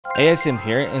ASM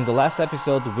here. In the last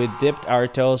episode, we dipped our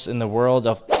toes in the world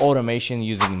of automation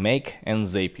using Make and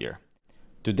Zapier.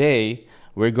 Today,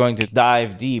 we're going to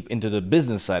dive deep into the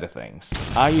business side of things.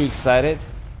 Are you excited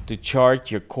to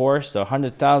chart your course to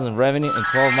 100,000 revenue in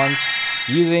 12 months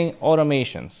using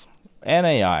automations and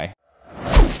AI?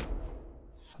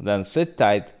 Then sit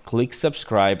tight, click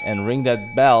subscribe, and ring that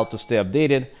bell to stay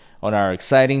updated on our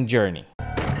exciting journey.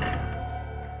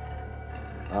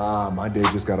 My day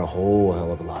just got a whole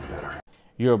hell of a lot better.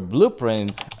 Your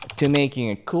blueprint to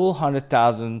making a cool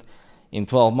 100,000 in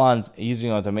 12 months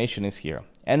using automation is here.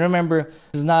 And remember,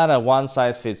 this is not a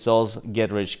one-size-fits-all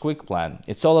get-rich-quick plan.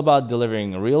 It's all about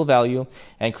delivering real value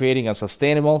and creating a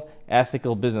sustainable,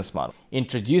 ethical business model.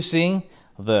 Introducing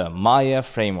the MAIA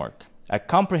framework, a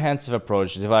comprehensive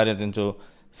approach divided into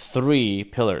 3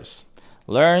 pillars: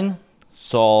 learn,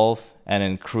 solve, and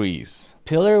increase.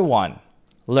 Pillar 1,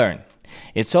 learn.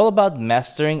 It's all about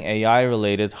mastering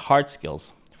AI-related hard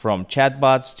skills, from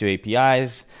chatbots to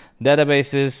APIs,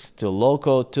 databases to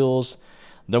low-code tools.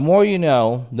 The more you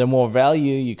know, the more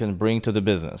value you can bring to the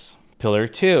business. Pillar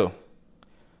 2,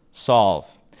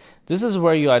 solve. This is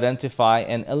where you identify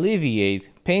and alleviate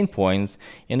pain points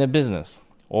in a business,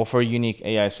 offer unique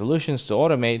AI solutions to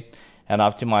automate and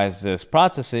optimize these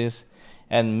processes,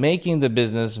 and making the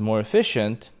business more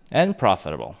efficient and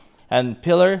profitable. And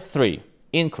Pillar 3,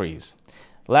 increase.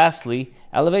 Lastly,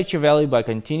 elevate your value by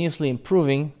continuously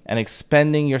improving and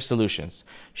expanding your solutions.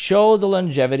 Show the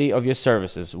longevity of your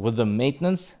services with the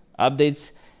maintenance, updates,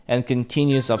 and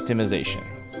continuous optimization.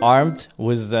 Armed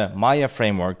with the MAIA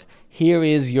framework, here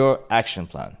is your action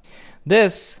plan.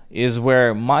 This is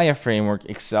where MAIA framework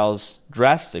excels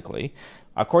drastically.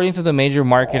 According to the major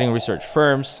marketing research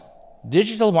firms,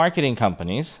 digital marketing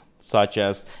companies such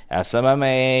as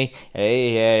MAIA,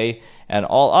 AAA, and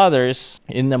all others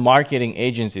in the marketing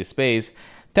agency space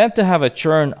tend to have a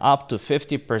churn up to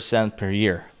 50% per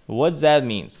year. What that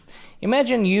means?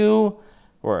 Imagine you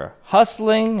were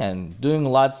hustling and doing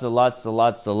lots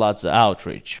of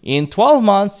outreach. In 12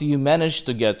 months, you managed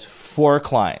to get 4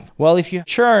 clients. Well, if your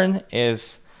churn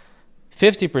is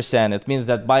 50%, it means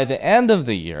that by the end of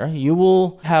the year, you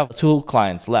will have 2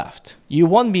 clients left. You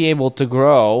won't be able to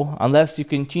grow unless you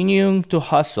continue to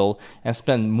hustle and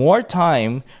spend more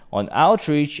time on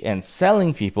outreach and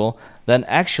selling people than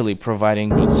actually providing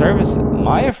good services.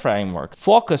 MAIA framework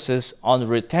focuses on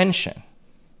retention.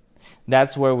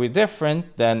 That's where we're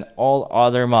different than all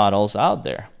other models out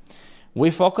there.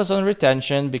 We focus on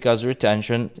retention because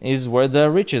retention is where the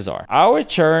riches are. Our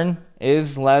churn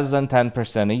is less than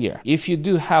 10% a year. If you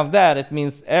do have that, it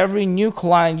means every new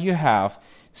client you have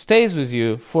stays with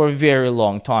you for a very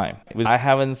long time. I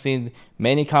haven't seen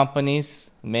many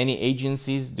companies, many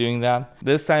agencies doing that.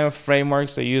 This type of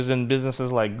frameworks are used in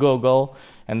businesses like Google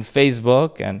and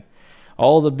Facebook and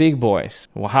all the big boys.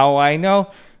 How I know?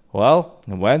 Well,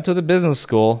 I went to the business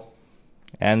school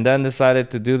and then decided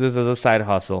to do this as a side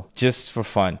hustle, just for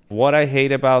fun. What I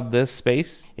hate about this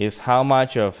space is how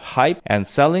much of hype and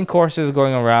selling courses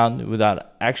going around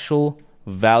without actual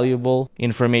valuable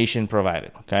information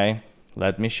provided, okay?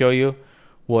 Let me show you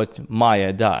what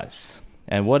MAIA does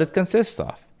and what it consists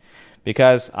of.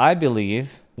 Because I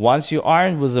believe once you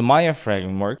are with the MAIA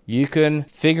framework, you can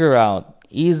figure out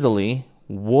easily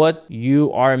what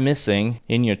you are missing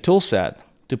in your tool set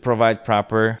to provide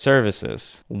proper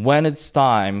services when it's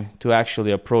time to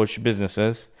actually approach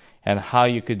businesses and how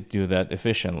you could do that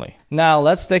efficiently. Now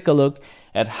let's take a look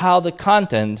at how the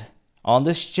content on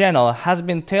this channel has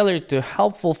been tailored to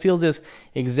help fulfill this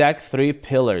exact 3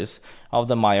 pillars of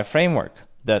the MAIA framework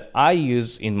that I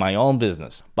use in my own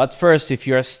business. But first, if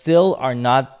you are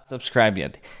not subscribed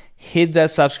yet, hit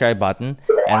that subscribe button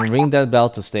and ring that bell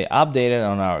to stay updated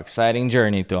on our exciting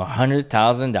journey to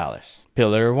 $100,000.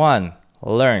 Pillar 1.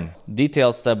 Learn.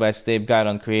 Detailed step-by-step guide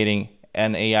on creating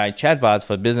an AI chatbot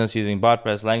for business using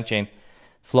BotPress, LangChain,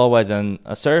 Flowwise, and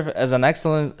serve as an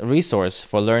excellent resource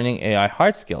for learning AI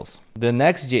hard skills. The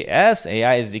Next.js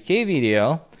AI SDK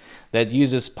video that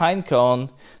uses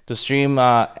Pinecone to stream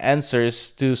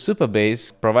answers to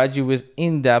Supabase provides you with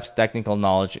in-depth technical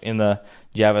knowledge in the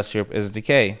JavaScript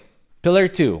SDK. Pillar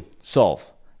 2. Solve.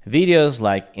 Videos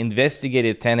like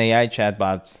Investigated 10 AI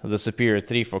Chatbots, the Superior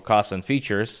 3 for cost and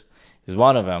features, is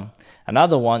one of them.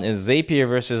 Another one is Zapier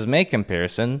versus Make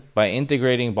comparison by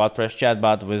integrating BotPress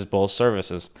chatbot with both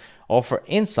services. Offer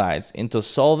insights into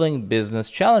solving business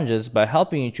challenges by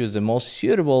helping you choose the most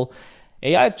suitable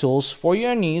AI tools for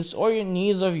your needs or your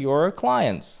needs of your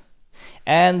clients.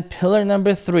 And pillar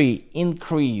number 3,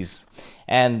 increase.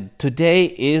 And today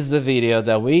is the video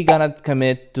that we're gonna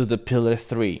commit to the pillar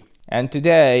 3. And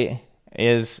today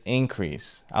is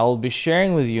increase. I will be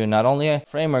sharing with you not only a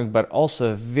framework but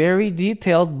also a very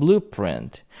detailed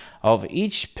blueprint of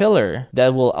each pillar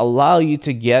that will allow you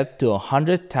to get to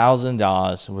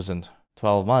 $100,000 within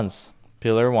 12 months.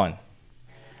 Pillar 1.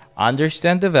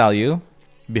 Understand the value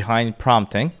behind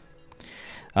prompting.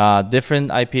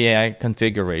 Different API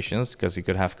configurations, because you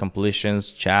could have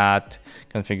completions, chat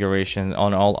configuration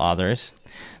on all others.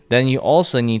 Then you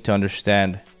also need to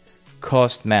understand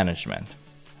cost management.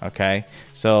 Okay,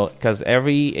 so because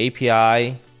every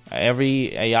API,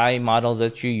 every AI model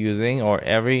that you're using, or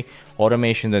every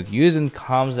automation that you're using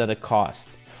comes at a cost.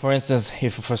 For instance,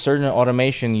 if for certain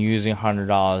automation you're using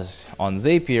 $100 on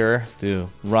Zapier to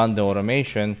run the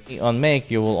automation, on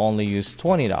Make you will only use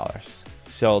 $20.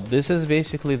 So this is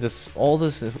basically all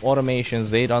this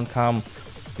automations, they don't come,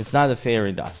 it's not a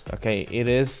fairy dust, okay? It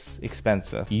is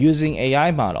expensive. Using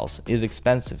AI models is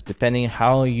expensive, depending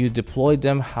how you deploy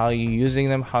them, how you're using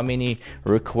them, how many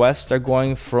requests are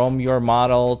going from your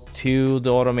model to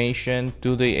the automation,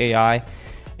 to the AI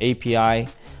API.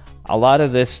 A lot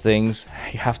of these things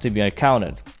you have to be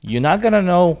accounted. You're not gonna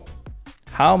know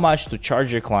how much to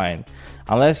charge your client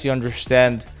unless you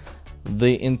understand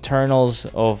the internals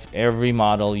of every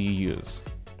model you use.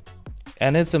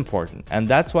 And it's important, and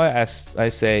that's why I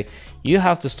say you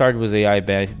have to start with AI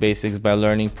basics by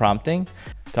learning prompting,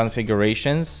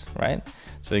 configurations, right?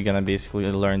 So you're gonna basically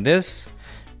learn this,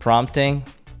 prompting.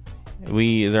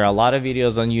 There are a lot of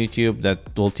videos on YouTube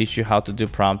that will teach you how to do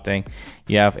prompting.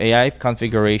 You have AI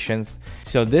configurations.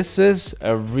 So this is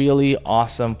a really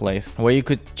awesome place where you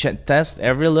could test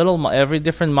every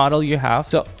different model you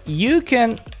have. So you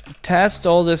can test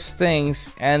all these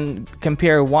things and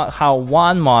compare how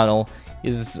one model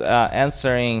is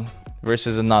answering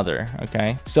versus another.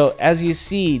 Okay, so as you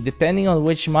see, depending on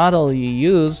which model you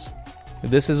use,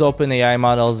 this is OpenAI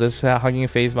models, this is Hugging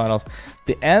Face models,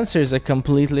 the answers are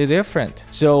completely different.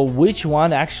 So which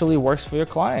one actually works for your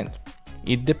client?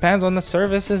 It depends on the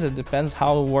services, it depends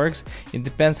how it works, it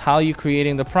depends how you're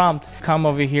creating the prompt. Come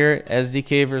over here,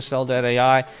 SDK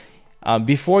Vercel.ai.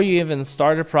 Before you even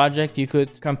start a project, you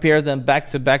could compare them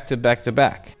back to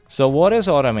back. So what is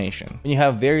automation? You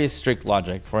have very strict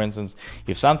logic. For instance,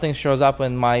 if something shows up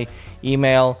in my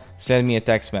email, send me a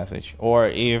text message. Or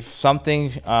if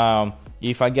something,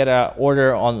 if I get an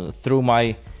order through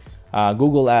my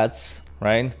Google Ads,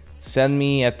 right? Send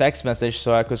me a text message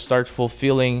so I could start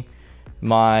fulfilling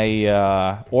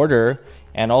my order,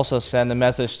 and also send a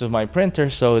message to my printer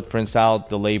so it prints out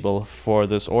the label for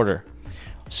this order.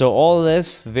 So all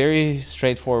this very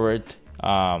straightforward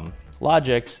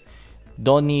logics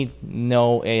don't need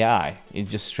no AI. It's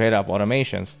just straight up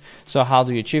automations. So how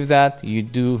do you achieve that? You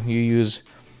use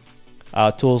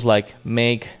tools like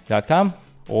make.com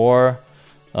or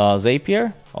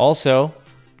Zapier. Also,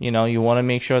 you want to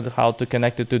make sure how to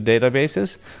connect it to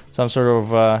databases, some sort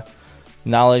of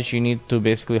knowledge you need to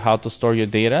basically how to store your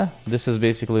data. This is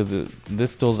basically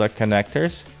these tools are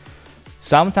connectors.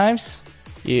 Sometimes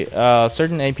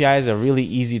certain APIs are really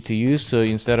easy to use, so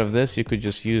instead of this you could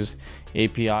just use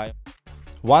API.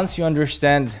 Once you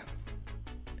understand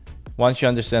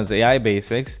the AI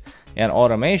basics and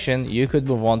automation, you could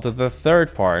move on to the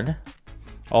third part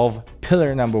of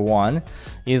pillar number 1,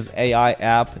 is AI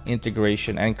app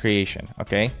integration and creation.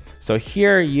 Okay, so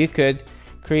here you could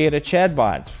create a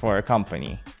chatbot for a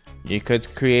company, you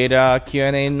could create a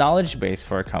Q&A knowledge base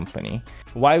for a company.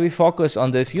 Why we focus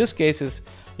on these use cases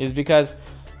is because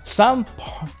some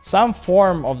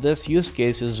form of this use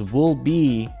cases will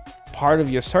be part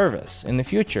of your service in the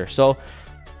future. So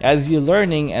as you're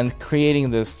learning and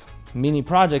creating this mini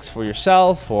projects for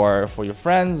yourself or for your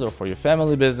friends or for your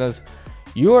family business,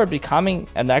 you are becoming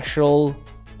an actual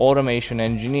automation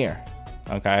engineer.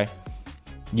 Okay,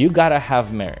 you gotta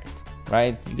have merit,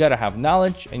 right? You gotta have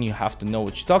knowledge, and you have to know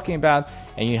what you're talking about,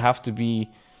 and you have to be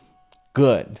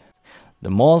good. The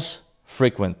most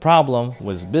frequent problem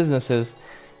with businesses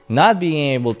not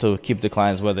being able to keep the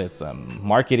clients, whether it's a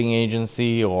marketing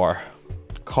agency or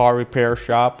car repair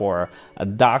shop or a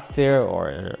doctor or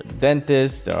a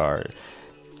dentist or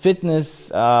fitness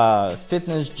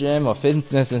gym or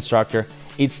fitness instructor,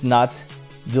 it's not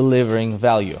delivering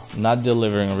value, not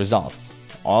delivering results.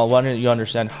 All want you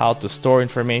understand how to store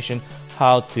information,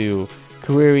 how to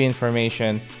query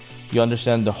information, you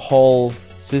understand the whole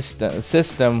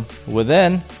system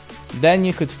within, then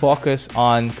you could focus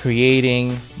on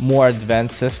creating more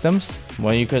advanced systems,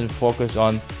 when you could focus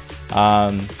on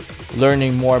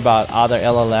learning more about other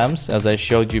LLMs, as I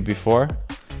showed you before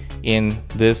in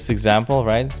this example,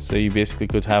 right? So you basically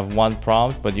could have one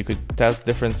prompt, but you could test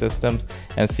different systems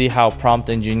and see how prompt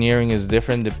engineering is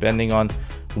different depending on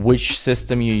which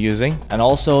system you're using. And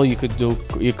also you could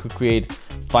create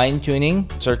fine-tuning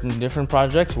certain different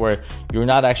projects where you're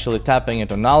not actually tapping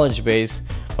into knowledge base,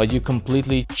 but you're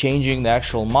completely changing the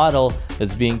actual model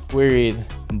that's being queried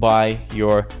by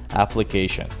your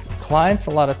application. Clients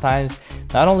a lot of times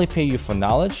not only pay you for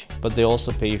knowledge, but they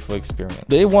also pay you for experience.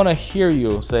 They want to hear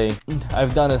you say,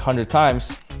 I've done it 100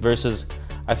 times versus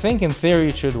I think in theory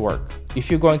it should work. If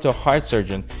you're going to a heart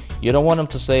surgeon, you don't want them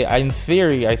to say, in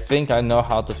theory, I think I know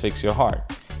how to fix your heart.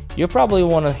 You probably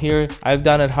want to hear, I've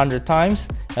done it 100 times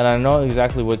and I know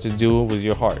exactly what to do with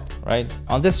your heart, right?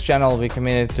 On this channel, we're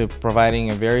committed to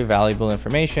providing a very valuable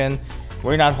information.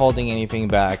 We're not holding anything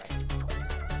back.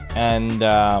 And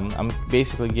I'm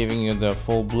basically giving you the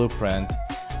full blueprint.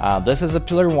 This is a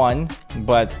pillar 1,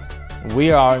 but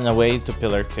we are on the way to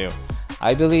pillar 2.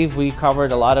 I believe we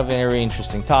covered a lot of very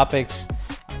interesting topics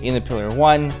in the pillar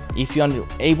 1. If you're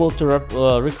able to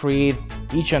recreate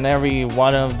each and every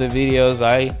one of the videos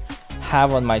I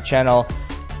have on my channel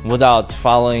without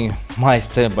following my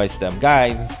step-by-step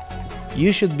guides,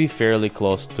 you should be fairly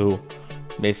close to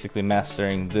basically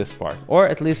mastering this part, or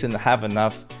at least have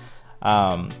enough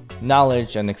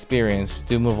knowledge and experience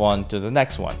to move on to the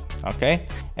next one. Okay,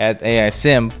 at AI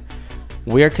Simp,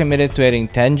 we are committed to adding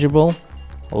tangible,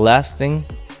 lasting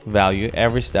value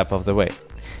every step of the way.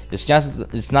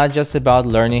 It's not just about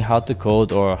learning how to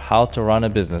code or how to run a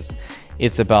business.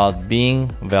 It's about being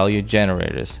value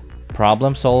generators,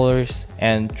 problem solvers,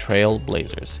 and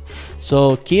trailblazers.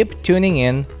 So keep tuning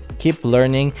in, keep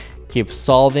learning, keep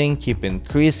solving, keep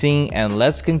increasing, and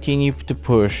let's continue to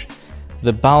push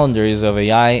the boundaries of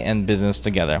AI and business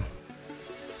together.